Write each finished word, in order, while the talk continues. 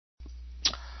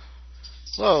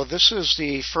Hello, this is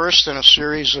the first in a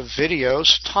series of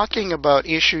videos talking about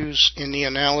issues in the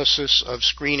analysis of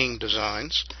screening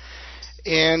designs.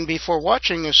 And before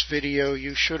watching this video,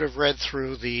 you should have read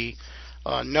through the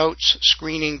Notes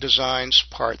Screening Designs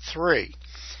Part 3.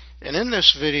 And in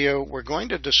this video, we're going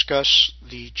to discuss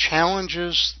the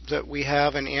challenges that we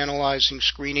have in analyzing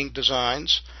screening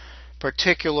designs,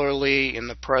 particularly in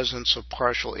the presence of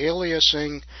partial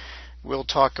aliasing. We'll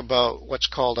talk about what's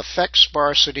called effect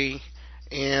sparsity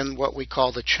and what we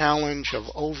call the challenge of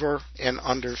over and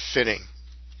under fitting.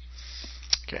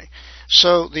 Okay,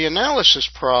 so the analysis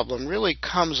problem really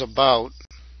comes about.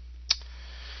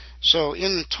 So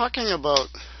in talking about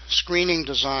screening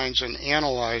designs and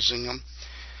analyzing them,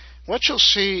 what you'll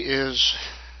see is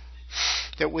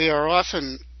that we are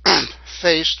often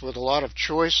faced with a lot of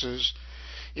choices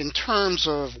in terms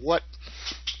of what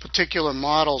particular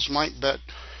models might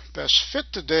best fit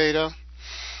the data,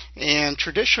 and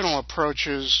traditional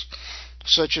approaches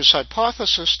such as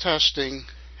hypothesis testing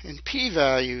and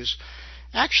p-values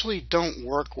actually don't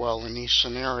work well in these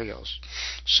scenarios.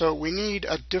 So we need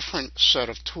a different set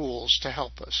of tools to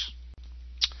help us.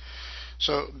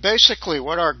 So basically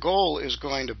what our goal is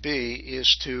going to be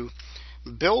is to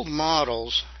build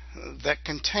models that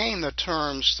contain the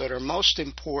terms that are most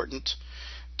important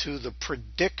to the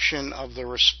prediction of the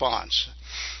response.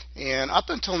 And up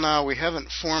until now, we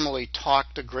haven't formally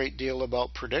talked a great deal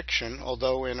about prediction,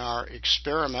 although in our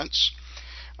experiments,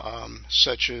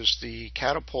 such as the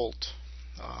catapult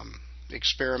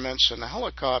experiments and the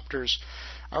helicopters,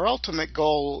 our ultimate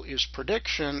goal is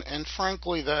prediction, and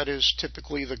frankly, that is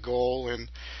typically the goal in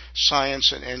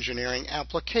science and engineering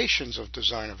applications of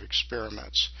design of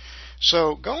experiments.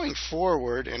 So going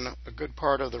forward, in a good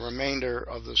part of the remainder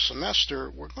of the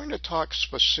semester, we're going to talk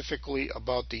specifically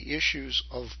about the issues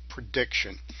of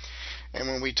prediction. And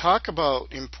when we talk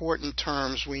about important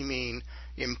terms, we mean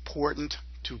important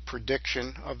to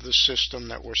prediction of the system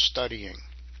that we're studying.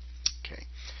 Okay.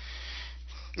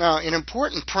 Now, an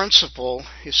important principle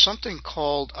is something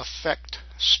called effect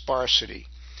sparsity.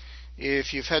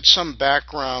 If you've had some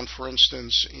background, for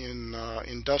instance, in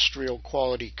industrial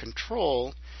quality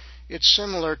control, it's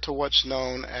similar to what's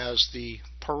known as the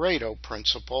Pareto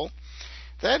principle.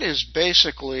 That is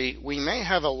basically, we may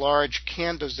have a large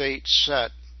candidate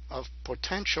set of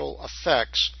potential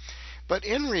effects, but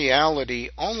in reality,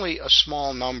 only a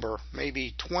small number,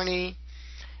 maybe 20,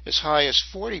 as high as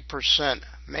 40%,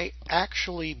 may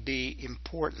actually be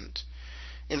important.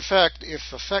 In fact,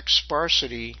 if effect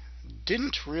sparsity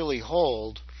didn't really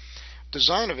hold,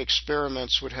 design of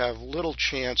experiments would have little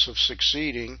chance of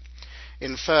succeeding.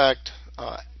 In fact,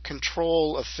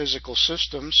 control of physical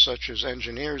systems, such as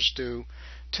engineers do,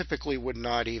 typically would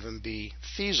not even be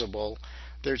feasible.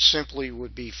 There simply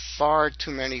would be far too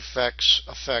many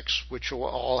effects which will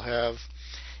all have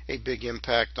a big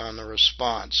impact on the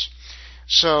response.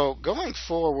 So going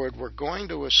forward, we're going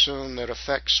to assume that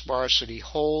effect sparsity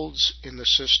holds in the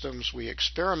systems we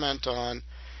experiment on,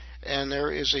 and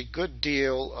there is a good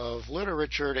deal of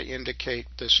literature to indicate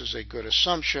this is a good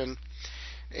assumption.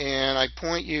 And I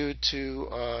point you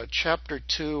to Chapter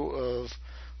 2 of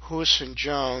Huss and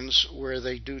Jones, where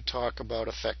they do talk about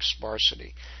effect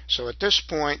sparsity. So at this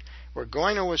point, we're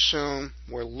going to assume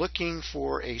we're looking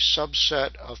for a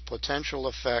subset of potential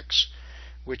effects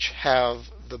which have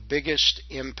the biggest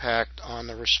impact on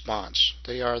the response.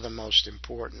 They are the most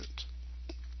important.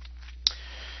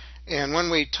 And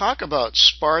when we talk about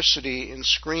sparsity in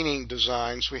screening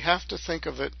designs, we have to think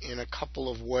of it in a couple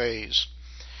of ways.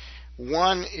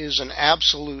 One is an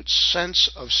absolute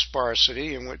sense of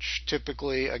sparsity, in which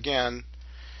typically, again,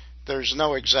 there's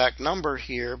no exact number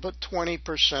here, but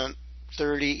 20%,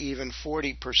 30, even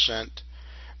 40%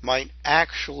 might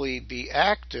actually be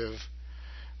active.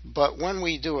 But when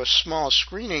we do a small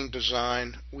screening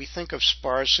design, we think of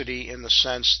sparsity in the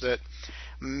sense that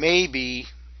maybe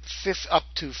up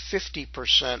to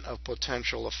 50% of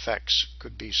potential effects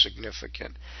could be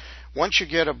significant. Once you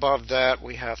get above that,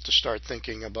 we have to start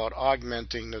thinking about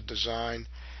augmenting the design,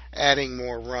 adding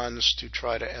more runs to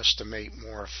try to estimate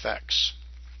more effects.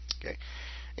 Okay.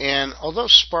 And although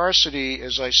sparsity,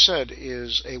 as I said,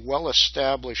 is a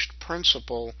well-established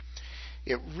principle,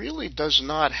 it really does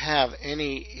not have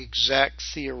any exact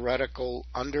theoretical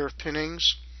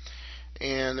underpinnings,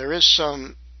 and there is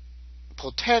some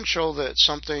potential that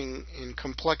something in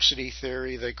complexity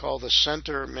theory they call the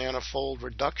center manifold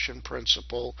reduction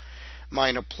principle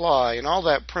might apply. And all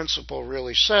that principle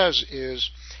really says is,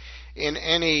 in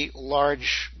any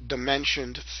large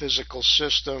dimensioned physical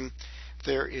system,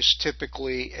 there is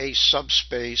typically a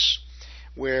subspace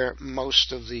where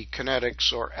most of the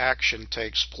kinetics or action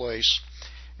takes place.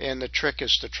 And the trick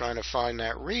is to try to find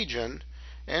that region,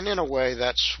 and in a way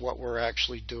that's what we're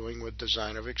actually doing with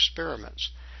design of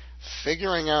experiments.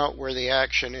 Figuring out where the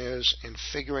action is and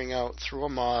figuring out through a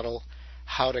model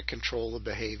how to control the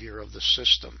behavior of the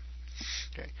system.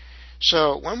 Okay.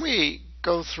 So when we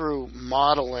go through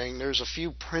modeling, there's a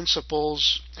few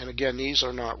principles, and again, these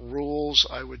are not rules,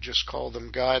 I would just call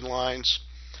them guidelines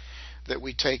that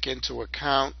we take into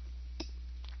account.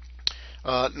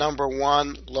 Number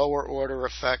one, lower order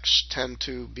effects tend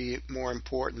to be more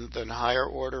important than higher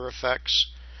order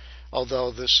effects,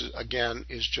 although this again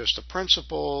is just a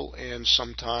principle, and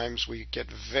sometimes we get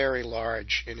very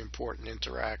large and important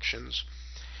interactions.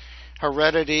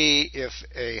 Heredity, if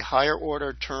a higher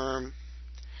order term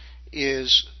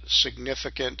is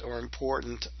significant or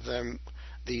important, then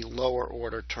the lower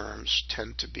order terms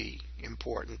tend to be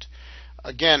important.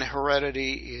 Again,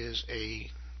 heredity is a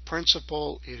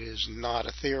principle, it is not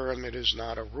a theorem, it is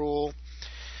not a rule.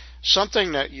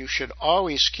 Something that you should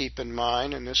always keep in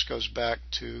mind, and this goes back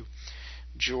to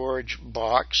George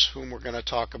Box, whom we're going to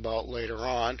talk about later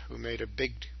on, who made a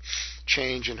big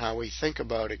change in how we think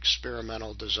about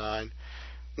experimental design,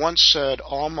 once said,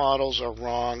 all models are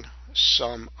wrong,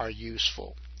 some are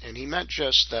useful. And he meant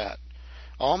just that.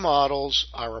 All models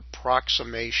are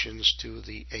approximations to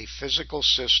a physical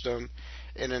system,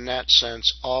 and in that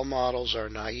sense, all models are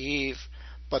naive,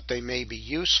 but they may be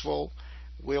useful.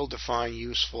 We'll define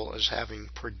useful as having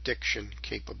prediction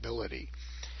capability.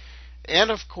 And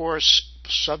of course,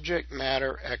 subject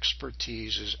matter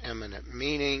expertise is eminent,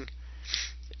 meaning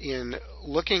in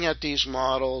looking at these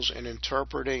models and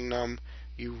interpreting them,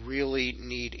 you really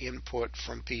need input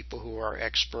from people who are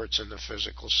experts in the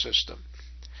physical system.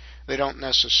 They don't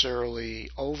necessarily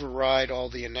override all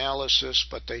the analysis,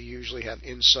 but they usually have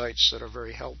insights that are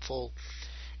very helpful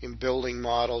in building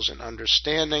models and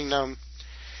understanding them.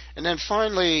 And then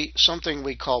finally, something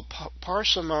we call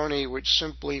parsimony, which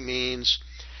simply means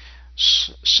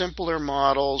simpler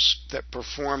models that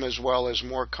perform as well as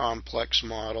more complex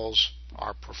models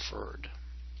are preferred.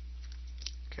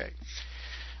 Okay.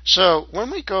 So when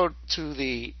we go to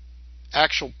the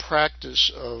actual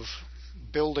practice of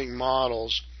building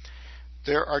models,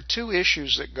 there are two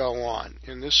issues that go on,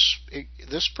 and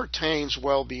this pertains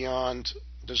well beyond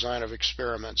design of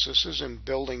experiments. This is in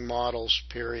building models,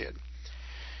 period.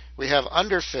 We have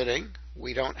underfitting.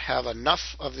 We don't have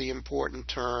enough of the important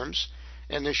terms,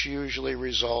 and this usually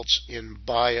results in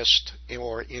biased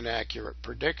or inaccurate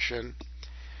prediction.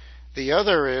 The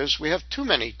other is we have too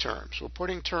many terms. We're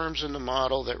putting terms in the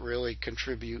model that really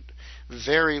contribute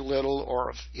very little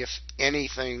or if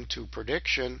anything to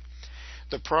prediction.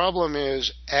 The problem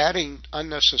is adding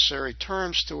unnecessary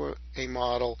terms to a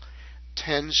model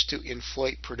tends to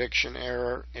inflate prediction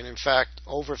error, and in fact,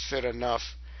 overfit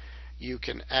enough, you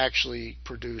can actually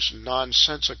produce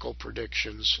nonsensical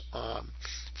predictions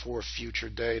for future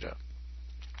data.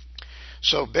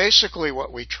 So basically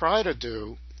what we try to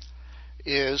do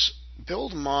is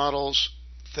build models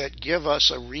that give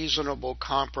us a reasonable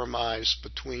compromise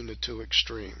between the two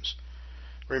extremes.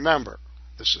 Remember,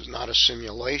 this is not a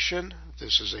simulation.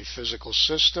 This is a physical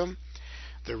system.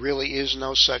 There really is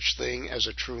no such thing as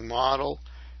a true model.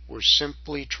 We're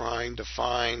simply trying to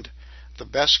find the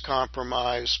best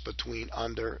compromise between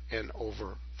under and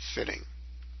over fitting.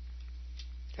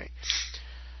 Okay.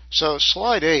 So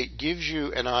slide 8 gives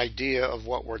you an idea of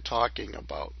what we're talking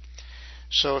about.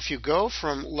 So if you go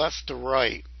from left to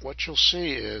right, what you'll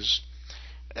see is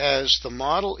as the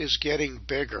model is getting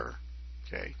bigger,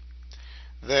 okay,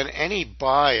 then any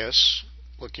bias,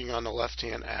 looking on the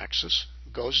left-hand axis,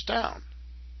 goes down.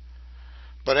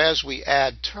 But as we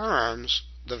add terms,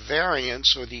 the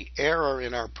variance or the error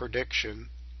in our prediction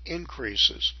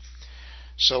increases.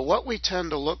 So what we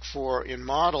tend to look for in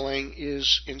modeling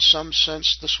is, in some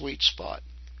sense, the sweet spot.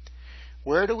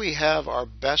 Where do we have our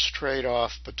best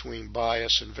trade-off between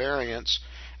bias and variance?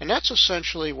 And that's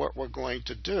essentially what we're going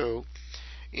to do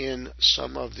in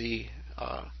some of the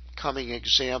coming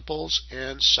examples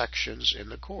and sections in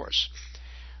the course.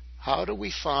 How do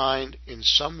we find, in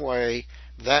some way,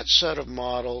 that set of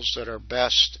models that are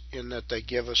best in that they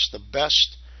give us the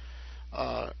best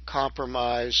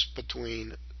compromise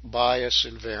between bias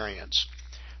and variance?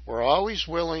 We're always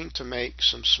willing to make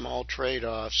some small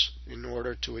trade-offs in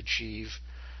order to achieve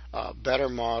better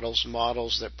models,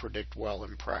 models that predict well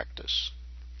in practice.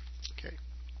 Okay.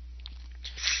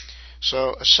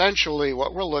 So essentially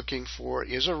what we're looking for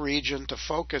is a region to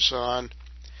focus on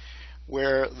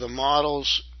where the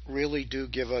models really do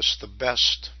give us the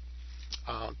best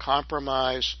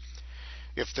compromise.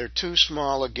 If they're too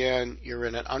small, again, you're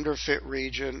in an underfit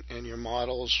region and your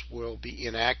models will be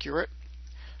inaccurate.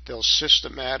 They'll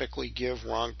systematically give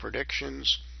wrong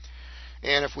predictions.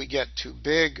 And if we get too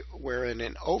big, we're in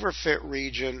an overfit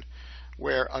region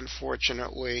where,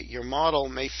 unfortunately, your model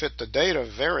may fit the data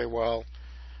very well,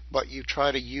 but you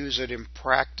try to use it in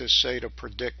practice, say, to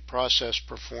predict process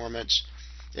performance,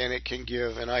 and it can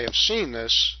give, and I have seen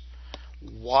this,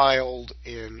 wild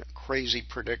and crazy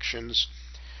predictions.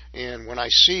 And when I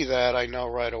see that, I know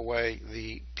right away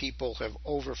the people have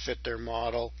overfit their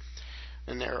model,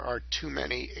 and there are too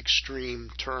many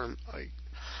extreme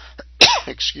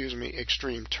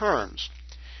extreme terms.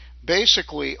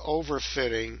 Basically,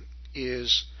 overfitting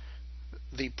is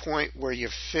the point where you're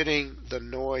fitting the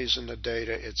noise in the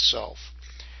data itself.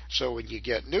 So when you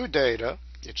get new data,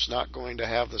 it's not going to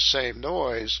have the same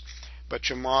noise, but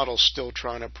your model's still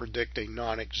trying to predict a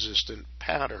non-existent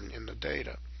pattern in the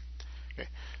data. Okay.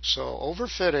 So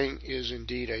overfitting is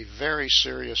indeed a very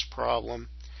serious problem,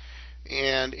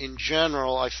 and in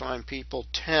general I find people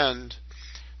tend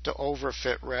to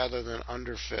overfit rather than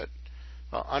underfit.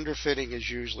 Underfitting is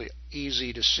usually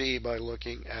easy to see by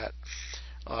looking at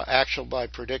actual by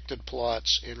predicted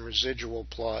plots and residual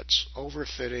plots.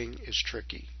 Overfitting is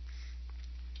tricky.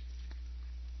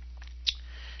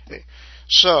 Okay.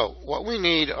 So what we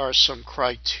need are some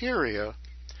criteria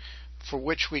for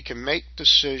which we can make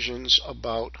decisions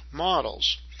about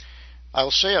models.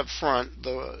 I'll say up front,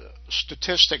 the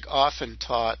statistic often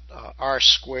taught, R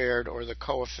squared, or the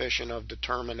coefficient of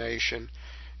determination,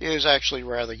 is actually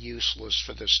rather useless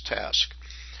for this task.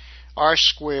 R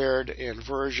squared and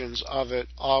versions of it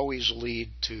always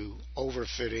lead to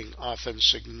overfitting, often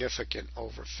significant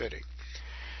overfitting.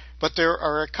 But there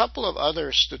are a couple of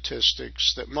other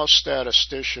statistics that most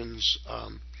statisticians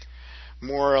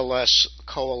more or less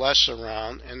coalesce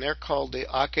around, and they're called the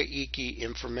Akaiiki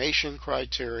information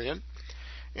criterion,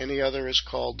 and the other is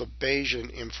called the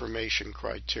Bayesian information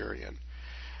criterion.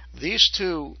 These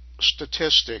two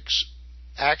statistics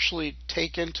actually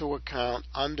take into account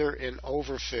under and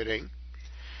overfitting,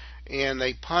 and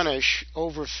they punish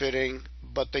overfitting,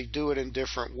 but they do it in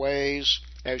different ways,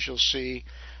 as you'll see,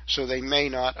 so they may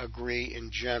not agree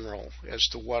in general as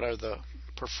to what are the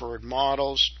preferred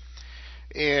models.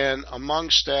 And among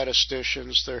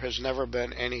statisticians, there has never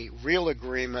been any real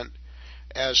agreement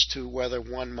as to whether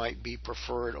one might be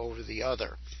preferred over the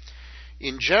other.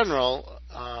 In general,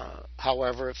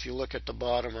 however, if you look at the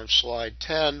bottom of slide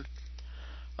 10,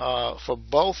 for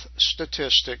both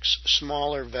statistics,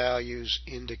 smaller values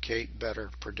indicate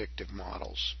better predictive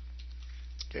models.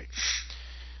 Okay.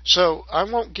 So I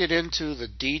won't get into the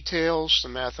details, the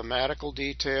mathematical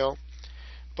detail,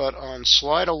 but on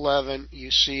slide 11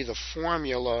 you see the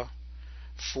formula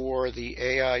for the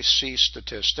AIC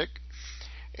statistic,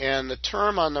 and the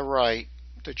term on the right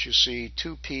that you see,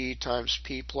 2p times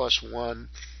p plus 1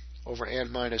 over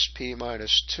n minus p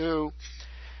minus 2,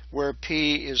 where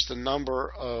p is the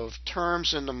number of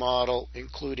terms in the model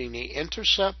including the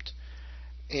intercept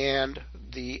and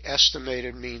the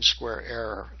estimated mean square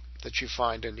error that you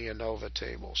find in the ANOVA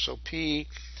table. So p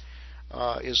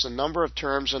is the number of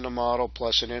terms in the model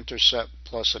plus an intercept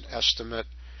plus an estimate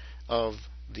of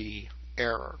the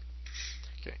error.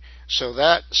 Okay. So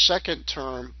that second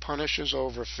term punishes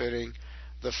overfitting.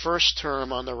 The first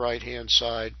term on the right-hand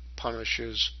side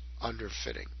punishes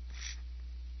underfitting.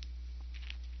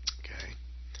 Okay.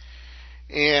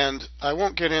 And I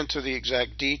won't get into the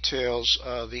exact details.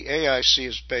 The AIC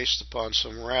is based upon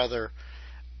some rather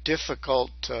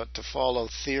difficult to follow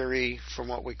theory from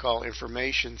what we call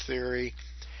information theory,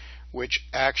 which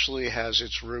actually has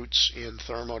its roots in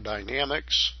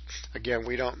thermodynamics. Again,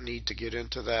 we don't need to get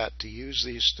into that to use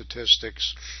these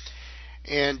statistics.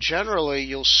 And generally,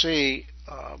 you'll see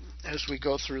as we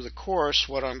go through the course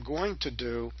what I'm going to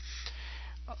do,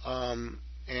 and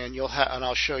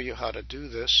I'll show you how to do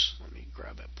this. Let me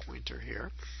grab a pointer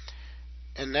here.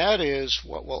 And that is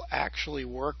what we'll actually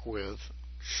work with.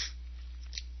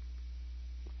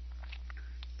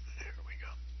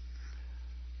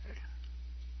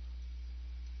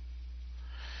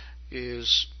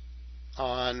 Is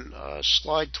on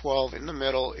slide 12 in the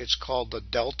middle. It's called the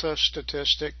delta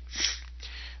statistic.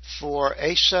 For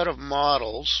a set of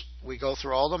models, we go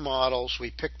through all the models,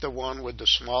 we pick the one with the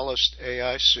smallest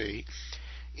AIC.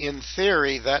 In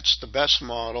theory, that's the best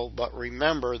model, but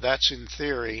remember, that's in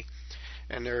theory,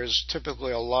 and there is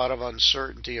typically a lot of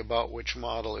uncertainty about which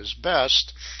model is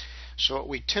best. So what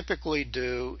we typically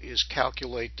do is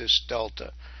calculate this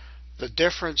delta, the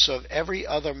difference of every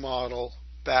other model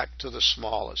back to the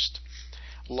smallest.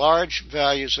 Large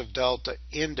values of delta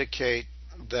indicate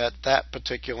that that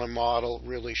particular model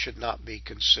really should not be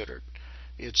considered.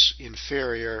 It's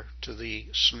inferior to the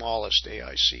smallest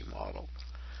AIC model.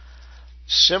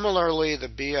 Similarly, the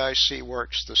BIC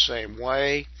works the same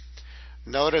way.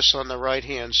 Notice on the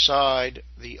right-hand side,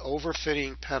 the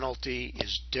overfitting penalty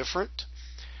is different.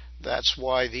 That's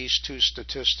why these two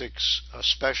statistics,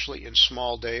 especially in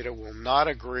small data, will not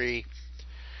agree.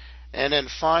 And then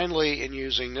finally, in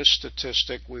using this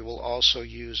statistic, we will also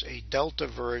use a delta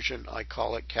version. I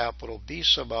call it capital B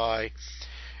sub I.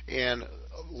 And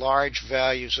large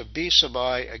values of B sub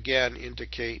I, again,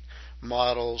 indicate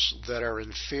models that are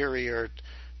inferior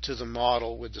to the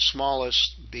model with the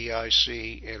smallest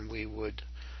BIC, and we would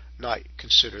not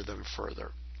consider them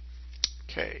further.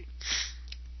 Okay.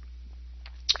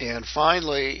 And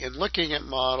finally, in looking at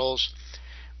models,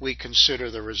 we consider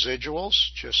the residuals,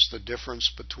 just the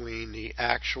difference between the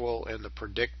actual and the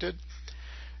predicted.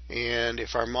 And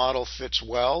if our model fits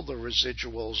well, the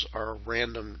residuals are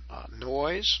random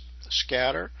noise,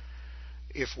 scatter.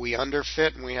 If we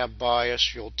underfit and we have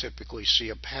bias, you'll typically see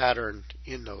a pattern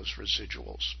in those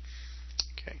residuals.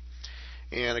 Okay.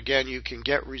 And again, you can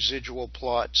get residual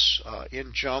plots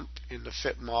in JUMP in the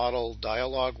fit model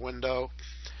dialog window.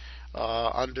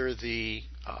 Under the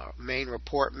main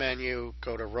report menu,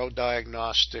 go to row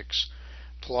diagnostics,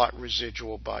 plot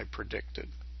residual by predicted.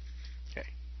 Okay.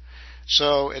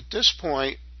 So at this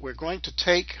point, we're going to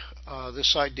take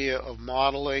this idea of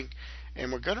modeling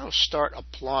and we're going to start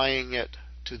applying it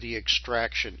to the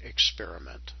extraction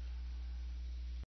experiment.